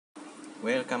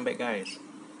Welcome back, guys.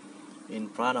 In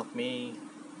front of me,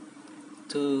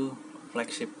 two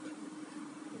flagship.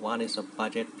 One is a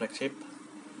budget flagship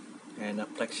and a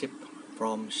flagship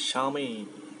from Xiaomi,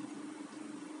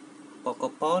 Poco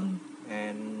F1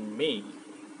 and me,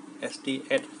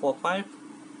 sd845,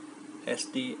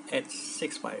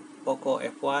 sd865, Poco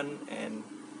F1 and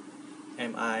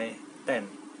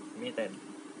Mi 10.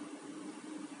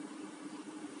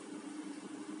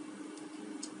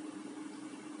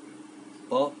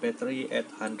 Both battery at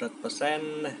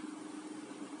 100%.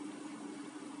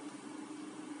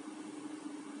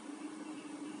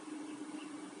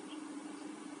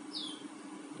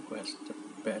 Where's the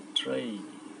battery?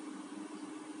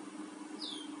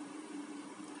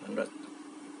 100.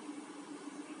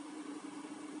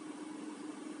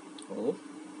 Oh,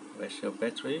 where's your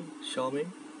battery? Show me.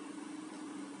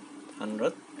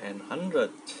 100 and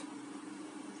 100.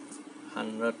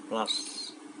 100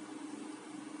 plus.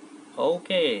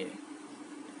 Okay,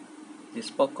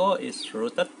 this Poco is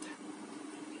rooted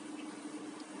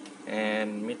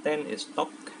and Mi 10 is stock.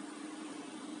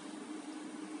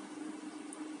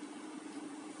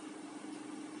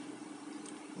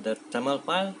 The thermal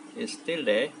file is still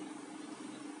there,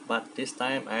 but this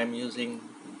time I am using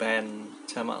band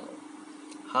thermal.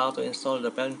 How to install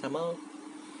the band thermal?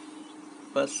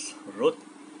 First, root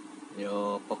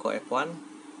your Poco F1,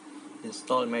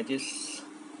 install Magis.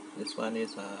 This one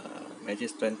is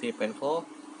Magis 20.4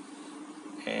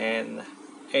 and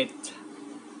 8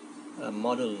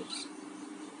 modules.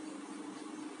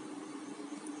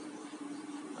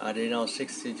 Arduino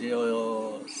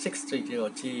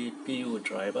 630 GPU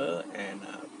driver and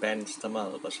band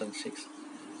thermal version 6.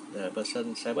 The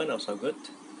version 7 also good.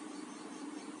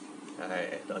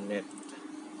 I don't need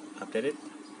update it.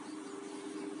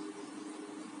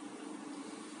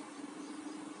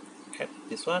 Add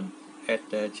this one, add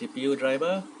the GPU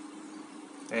driver,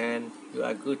 and you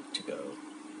are good to go.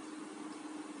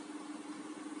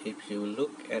 If you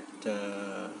look at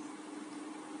the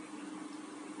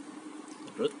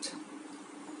root,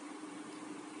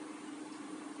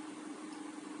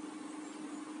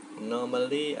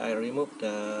 normally I remove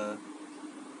the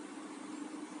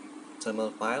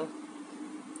thermal file.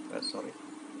 Sorry,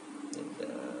 in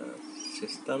the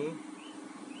system,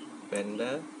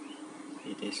 vendor,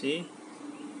 etc.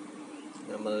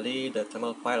 Normally the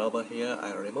thermal file over here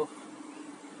I remove.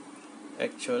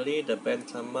 Actually the band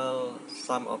thermal,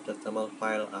 some of the thermal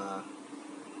file are,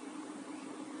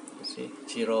 you see,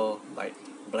 0 byte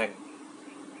blank.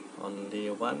 Only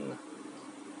 1,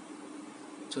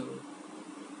 2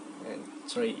 and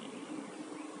 3,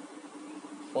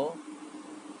 4,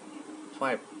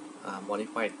 5 are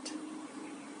modified.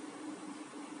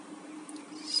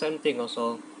 Same thing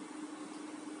also.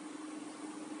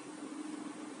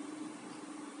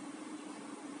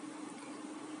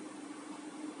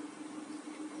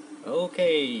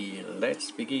 Okay,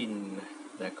 let's begin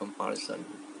the comparison.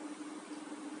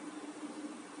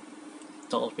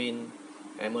 Dolphin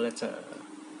emulator,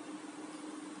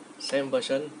 same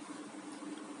version,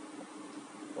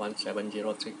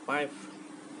 17035.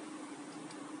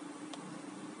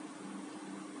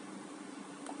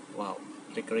 Wow,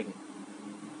 flickering.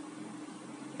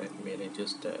 Let me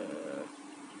reduce the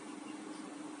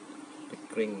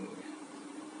flickering.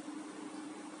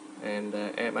 And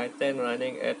Mi 10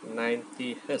 running at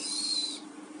 90 Hz.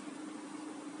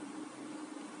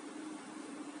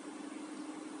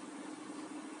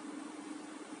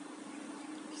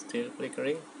 Still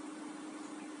flickering,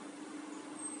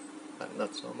 but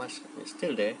not so much. It's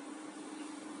still there.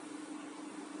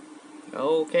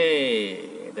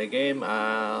 Okay, the game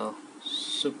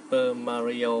Super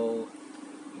Mario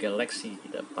Galaxy,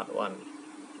 the part 1.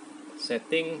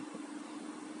 Setting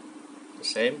the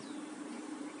same.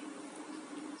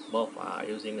 Both are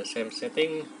using the same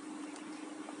setting.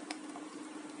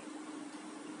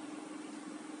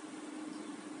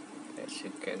 As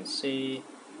you can see,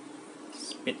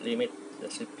 speed limit, the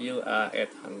CPU are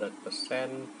at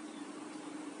 100%.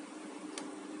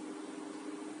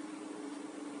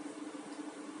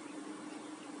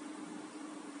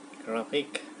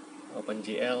 Graphic,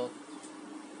 OpenGL,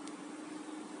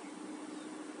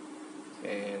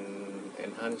 and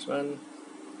enhancement,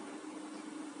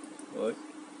 good.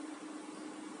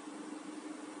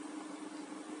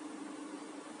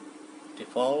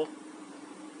 Default,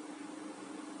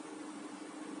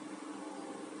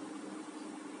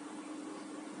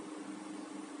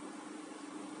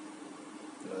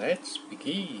 let's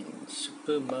begin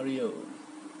Super Mario.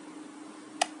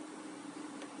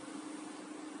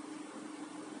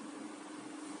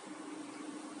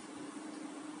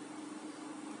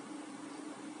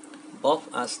 Both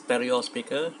are stereo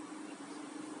speaker,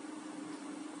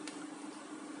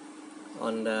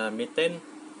 On the mid-10,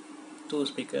 2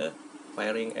 speakers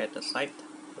firing at the side,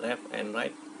 left and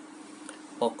right.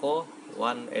 Poco,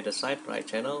 1 at the side, right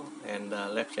channel, and the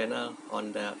left channel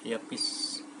on the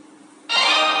earpiece.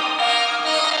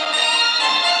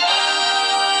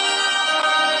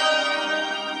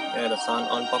 Hear the sound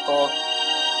on Poco.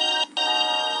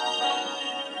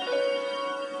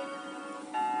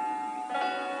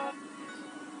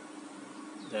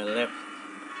 The left,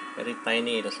 very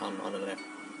tiny, the sound on the left.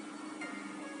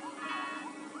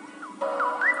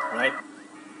 Right,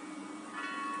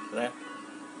 left.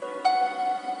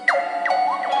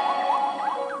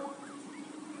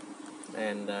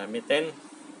 And mid-10.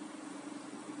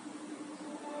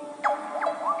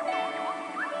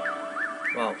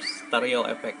 Wow, stereo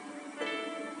effect.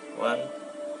 1.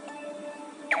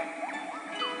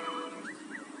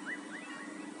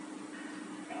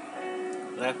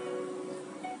 Left.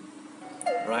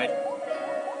 Right.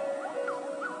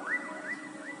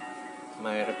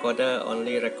 My recorder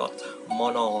only record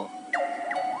mono.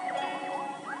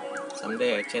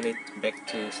 Someday I change it back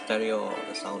to stereo,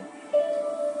 the sound.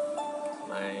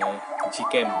 My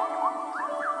Gcam.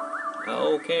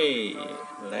 Okay,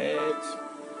 let's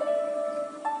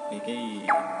begin.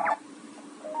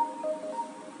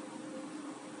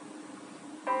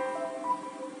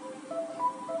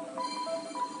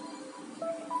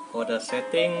 For the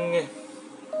setting,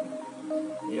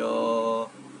 your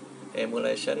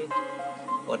emulation,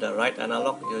 for the right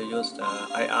analog you use the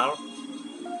IR,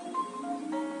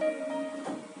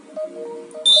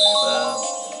 whatever,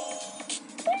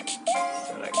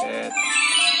 select that.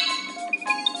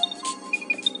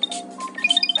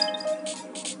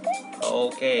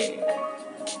 Okay,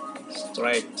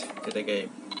 straight to the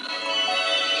game.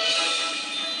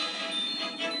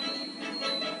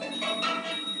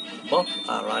 Both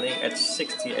are running at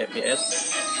 60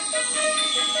 fps.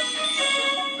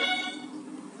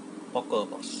 Poco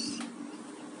box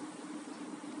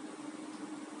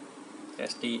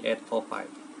sd845.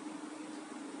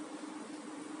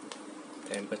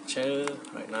 Temperature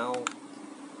right now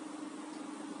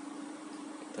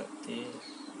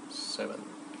 37.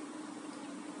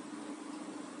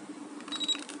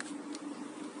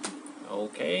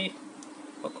 Okay,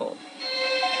 Poco.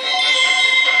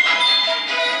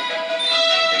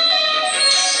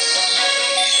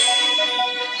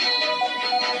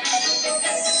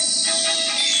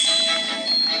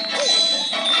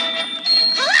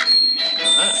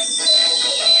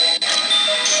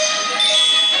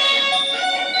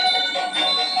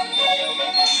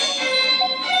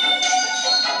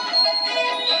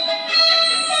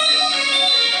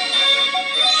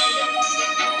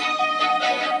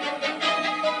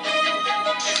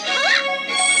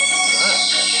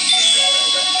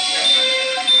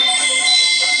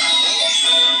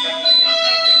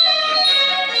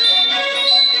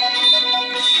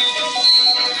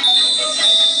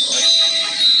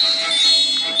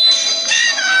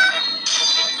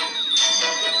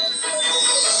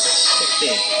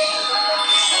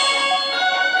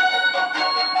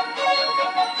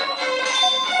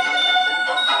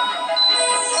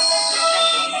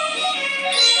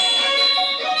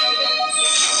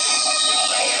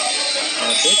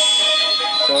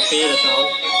 Choppy the sound,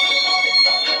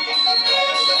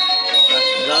 but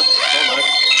not so much.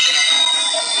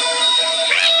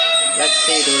 Let's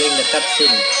see during the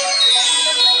cutscene.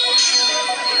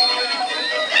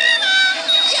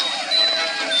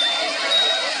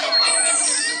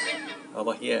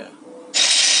 Over here,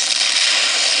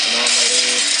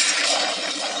 normally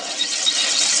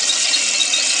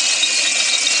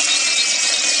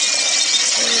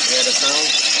can you hear the sound?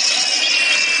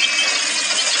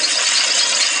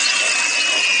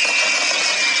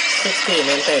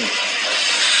 Maintain.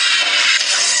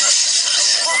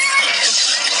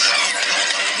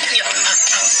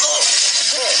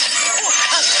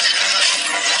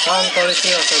 Sound quality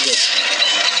also good.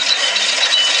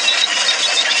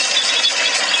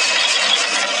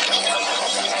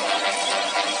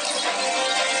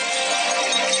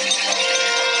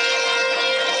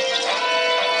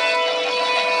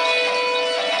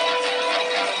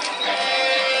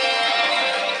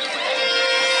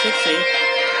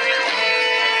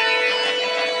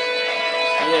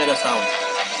 Hear the sound.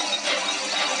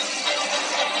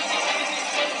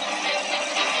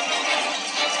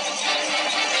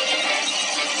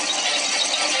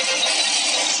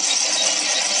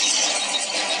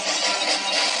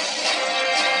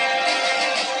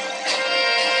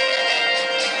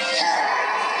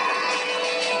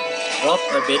 Drop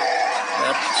a bit,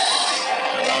 but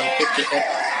around 58,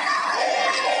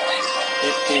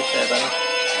 57.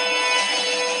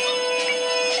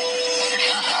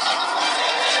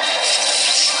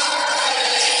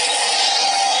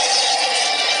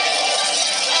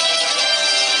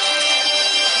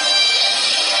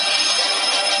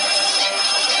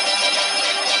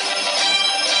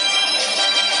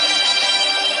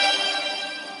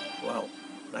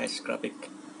 graphic.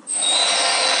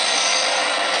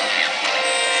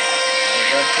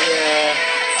 Over here.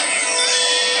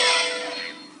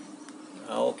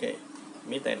 Okay,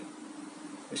 mid-end.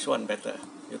 Which one better,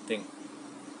 you think?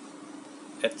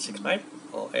 865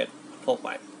 or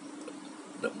 845?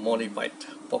 The modified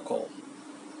Poco.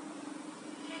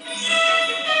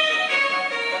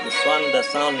 This one, the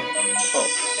sound of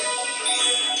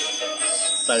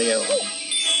stereo.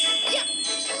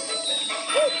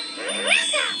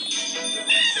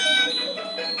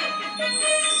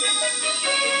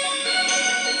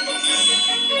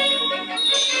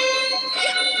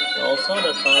 Also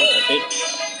the sound a bit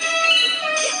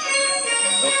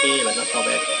okay, but not so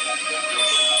bad.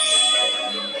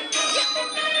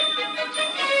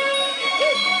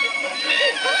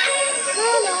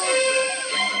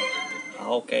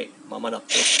 Okay, moment of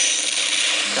truth.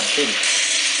 Cutscene.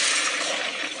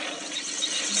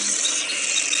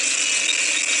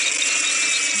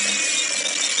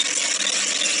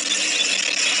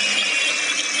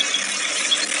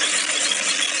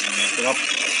 Drop.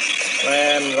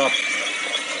 Frame drop.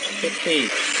 50.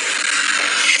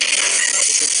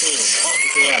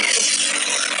 52. 51.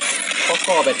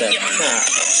 Poco better.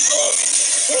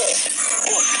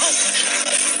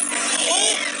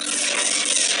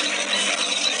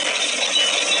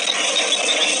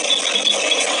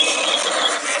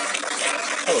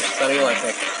 Oh, stereo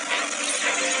effect.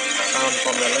 Sound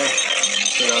from the left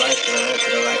to the right, to the left, to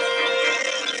the right.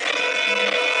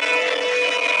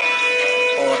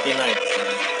 49.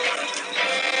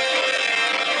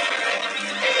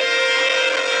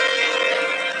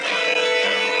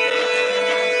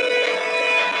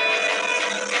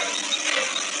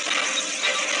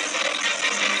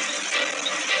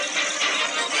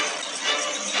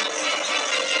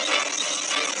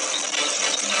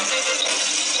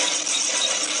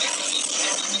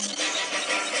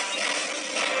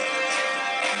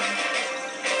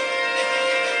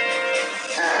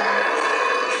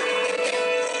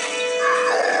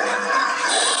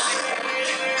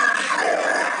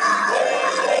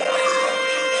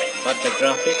 But the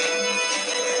graphic,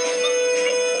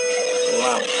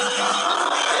 wow.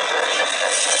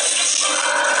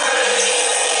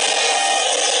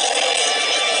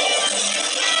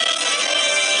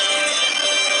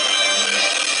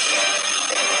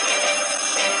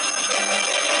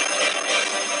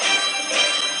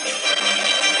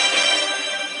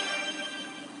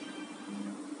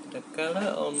 The color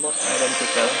almost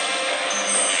identical,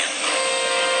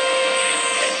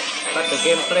 but the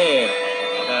gameplay,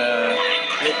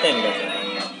 mid-end better.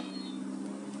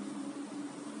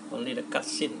 Only the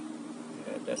cutscene,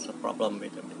 that's a problem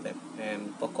with the mid-end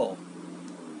and Poco.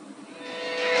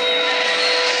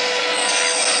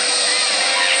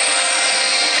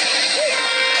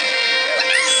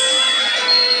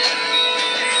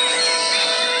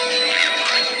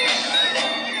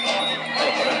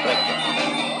 Oh, for that black.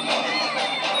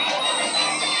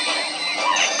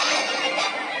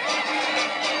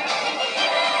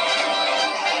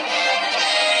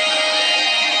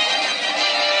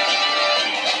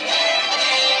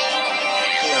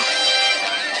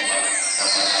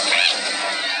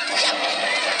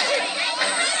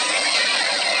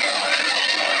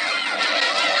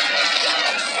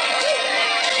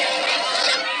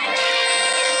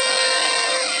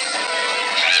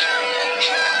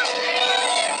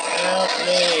 Help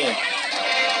me!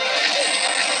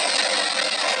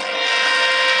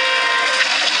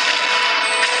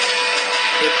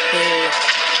 50,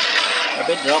 a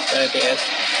bit drop FPS.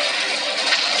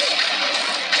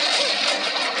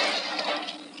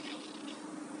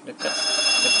 The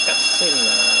cutscene,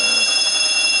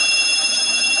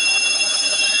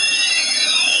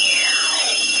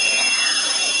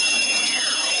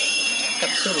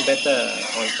 cutscene better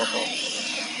on Poco.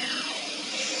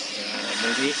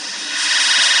 Maybe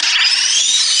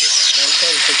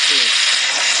 1960.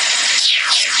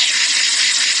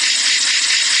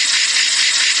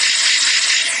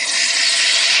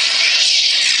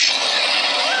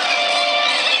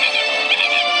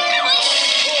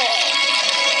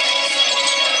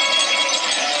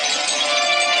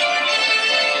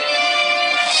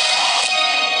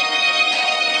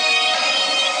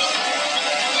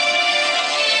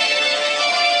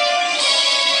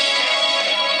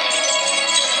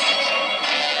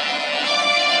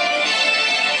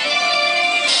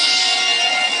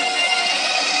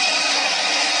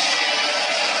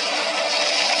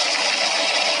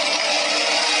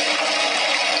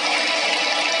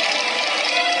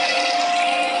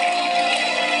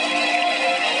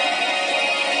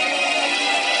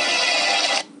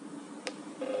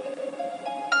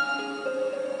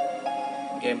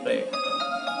 Gameplay.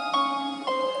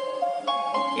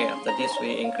 Okay, after this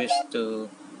we increase to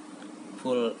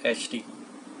full HD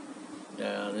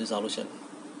the resolution,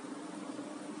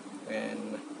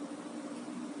 and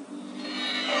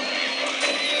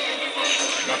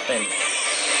not 10.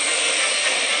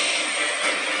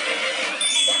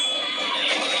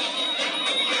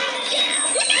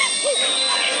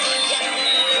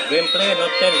 The gameplay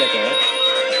not 10 better.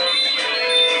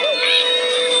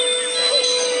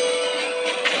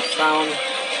 The sound,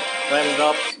 frame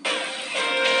drops.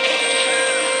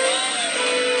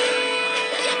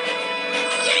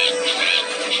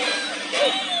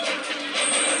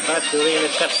 But during the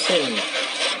cutscene,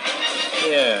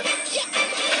 yeah, I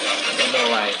don't know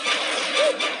why.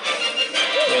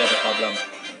 Here's the problem.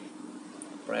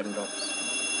 Frame drops.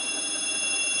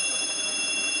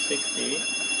 60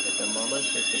 at the moment,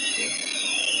 60,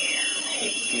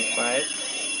 55,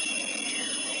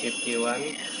 51,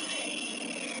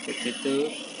 52.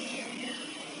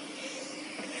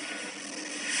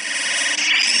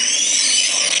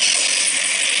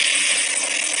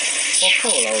 Poco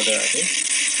louder, I think.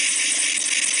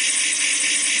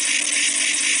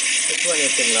 Which one you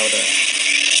think louder?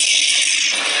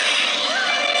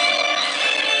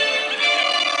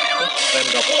 Frame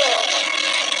drop.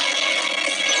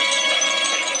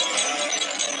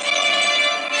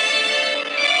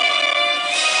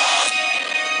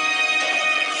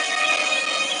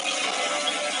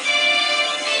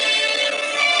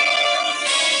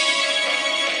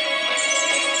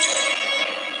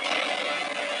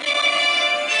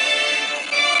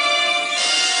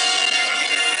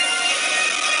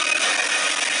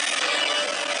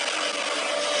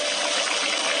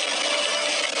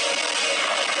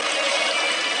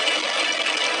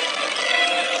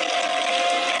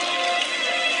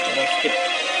 Skip.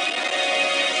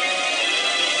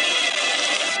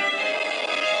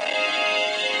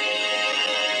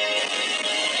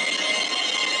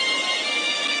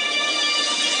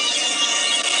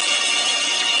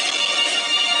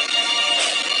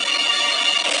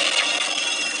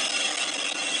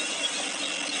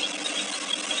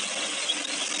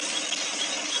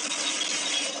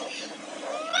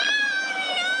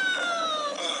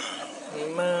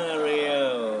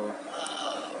 Mario.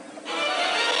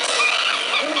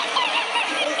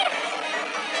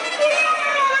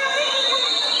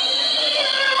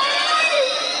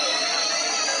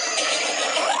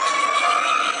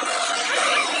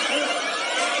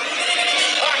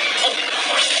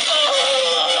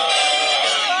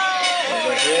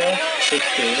 Over here,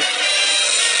 60.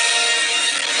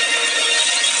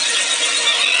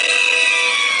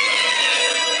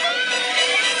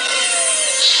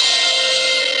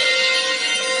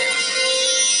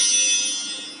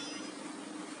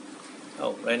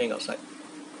 Oh, raining outside.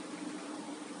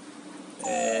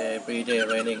 Every day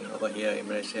raining over here in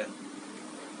Malaysia.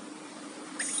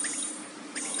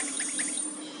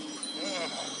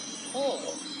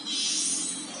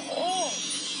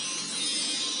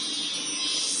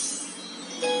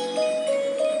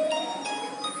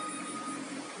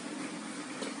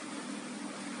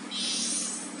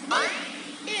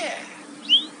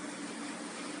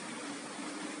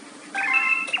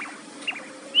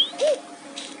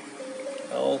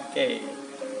 Okay,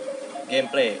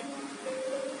 gameplay.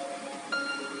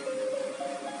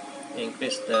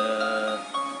 Increase the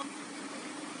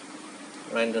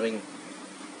rendering.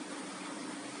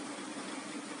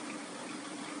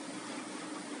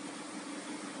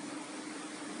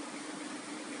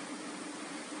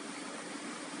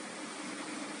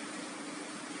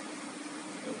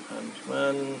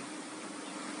 Enhancement.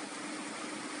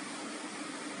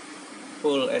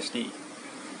 Full SD.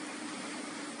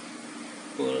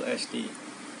 Full SD.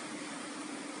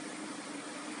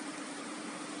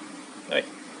 Right.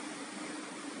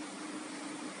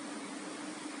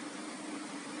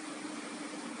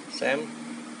 Same.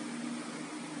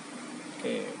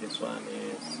 Okay, this one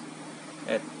is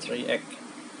at 3x.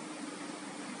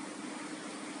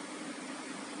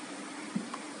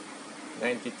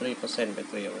 %93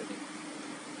 battery already.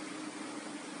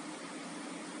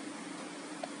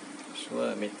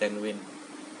 Sure, mid 10 win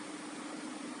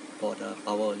for the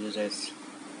power uses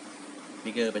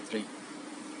bigger battery.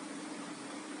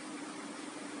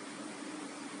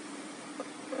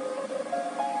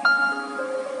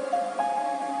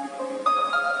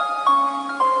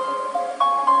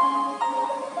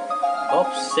 Of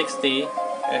 60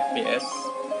 FPS.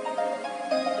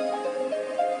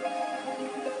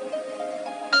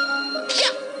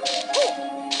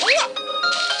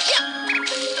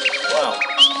 Wow,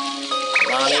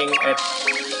 running at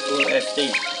full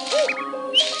HD.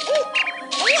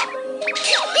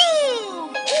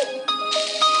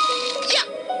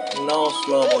 No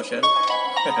slow motion.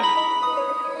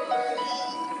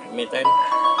 Mid-10.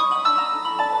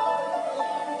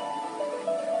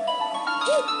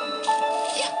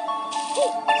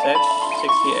 Set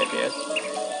 60 FPS.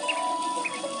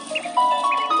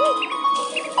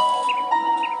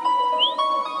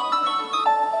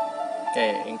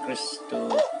 Okay, increase to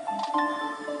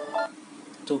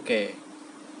 2K.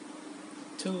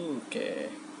 2K.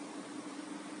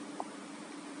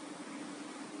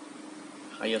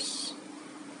 Highest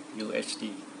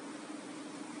UHD.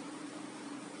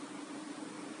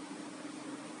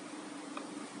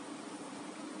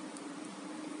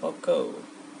 Poco.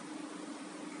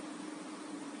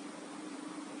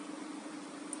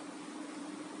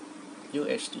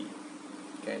 UHD.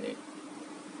 Can it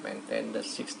maintain the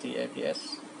 60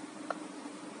 FPS?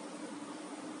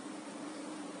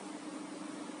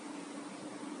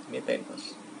 Mid-10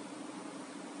 first.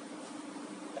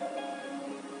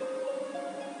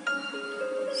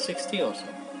 60 also.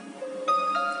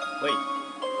 Wait,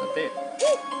 not there.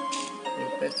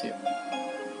 Impressive.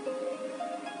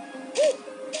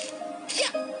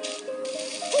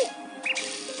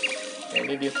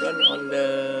 Any different on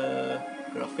the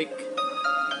graphic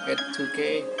at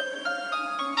 2K?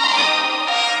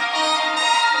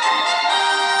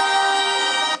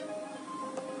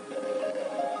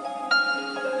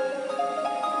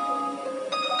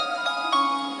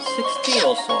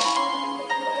 Also.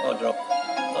 Oh, drop.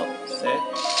 Oh, set.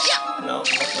 No, not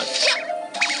much.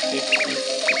 56.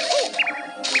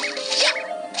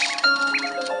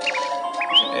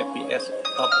 FPS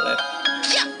top left.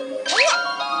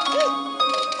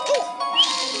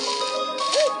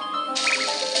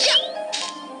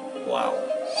 Wow,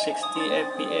 60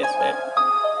 FPS, man.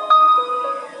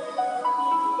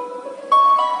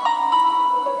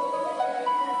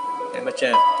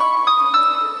 Temperature.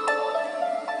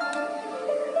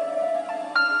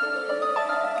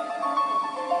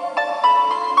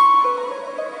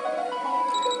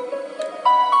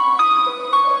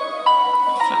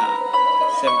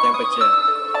 Same temperature.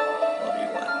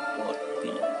 41, 40.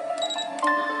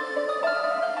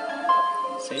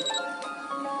 See?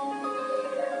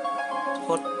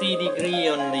 40 degree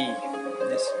only.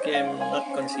 This game not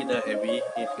considered heavy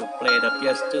if you play the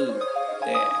PS2.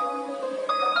 There.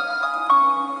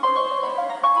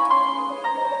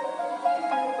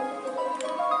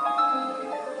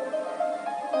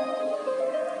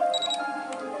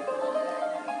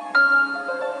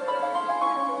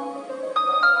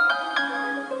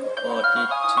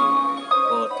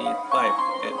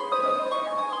 At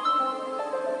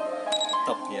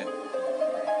top here.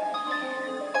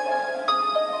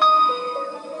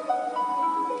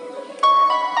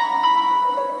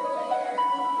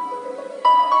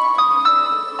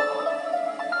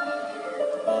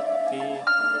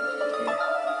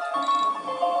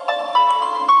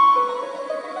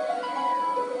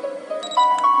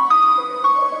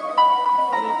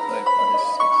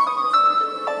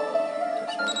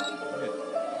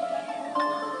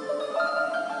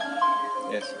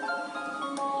 Yes.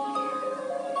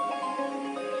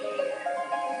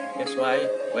 That's why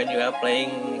when you are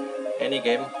playing any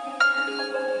game,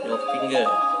 your finger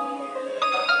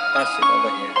touch it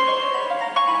over here,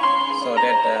 so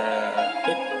that the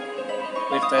heat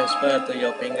will transfer to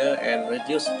your finger and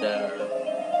reduce the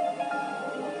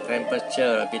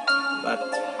temperature a bit. But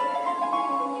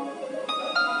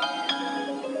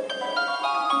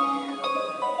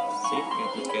see if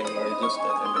you can reduce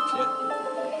the temperature.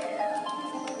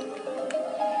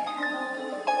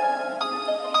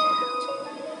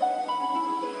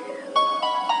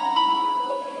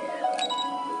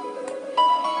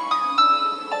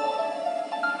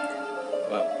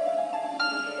 Wow.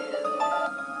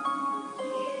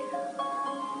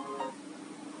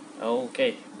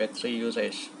 Okay, battery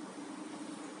usage.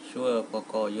 Sure,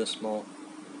 Poco use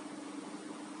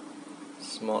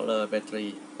smaller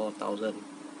battery, 4000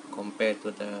 compared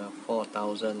to the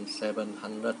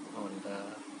 4700 on the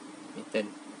mid-10.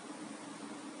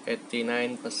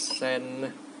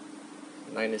 89%,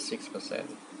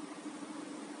 96%.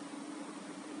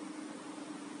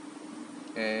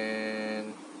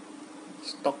 And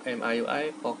stock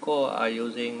MIUI, Poco are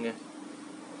using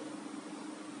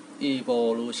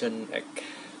Evolution X.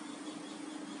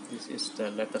 This is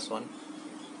the latest one.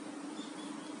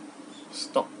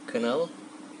 Stock kernel.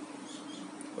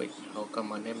 Wait, how come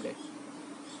my name there?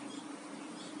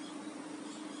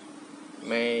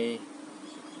 May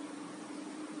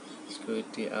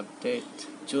security update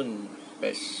June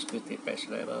security patch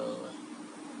level.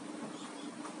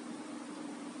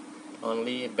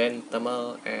 Only Ben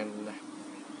thermal and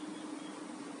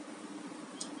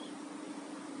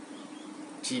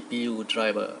GPU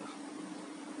driver.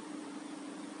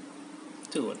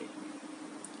 PS2 only.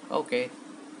 Okay,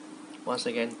 once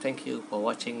again, thank you for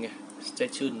watching. Stay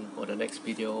tuned for the next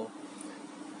video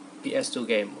PS2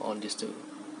 game on this too.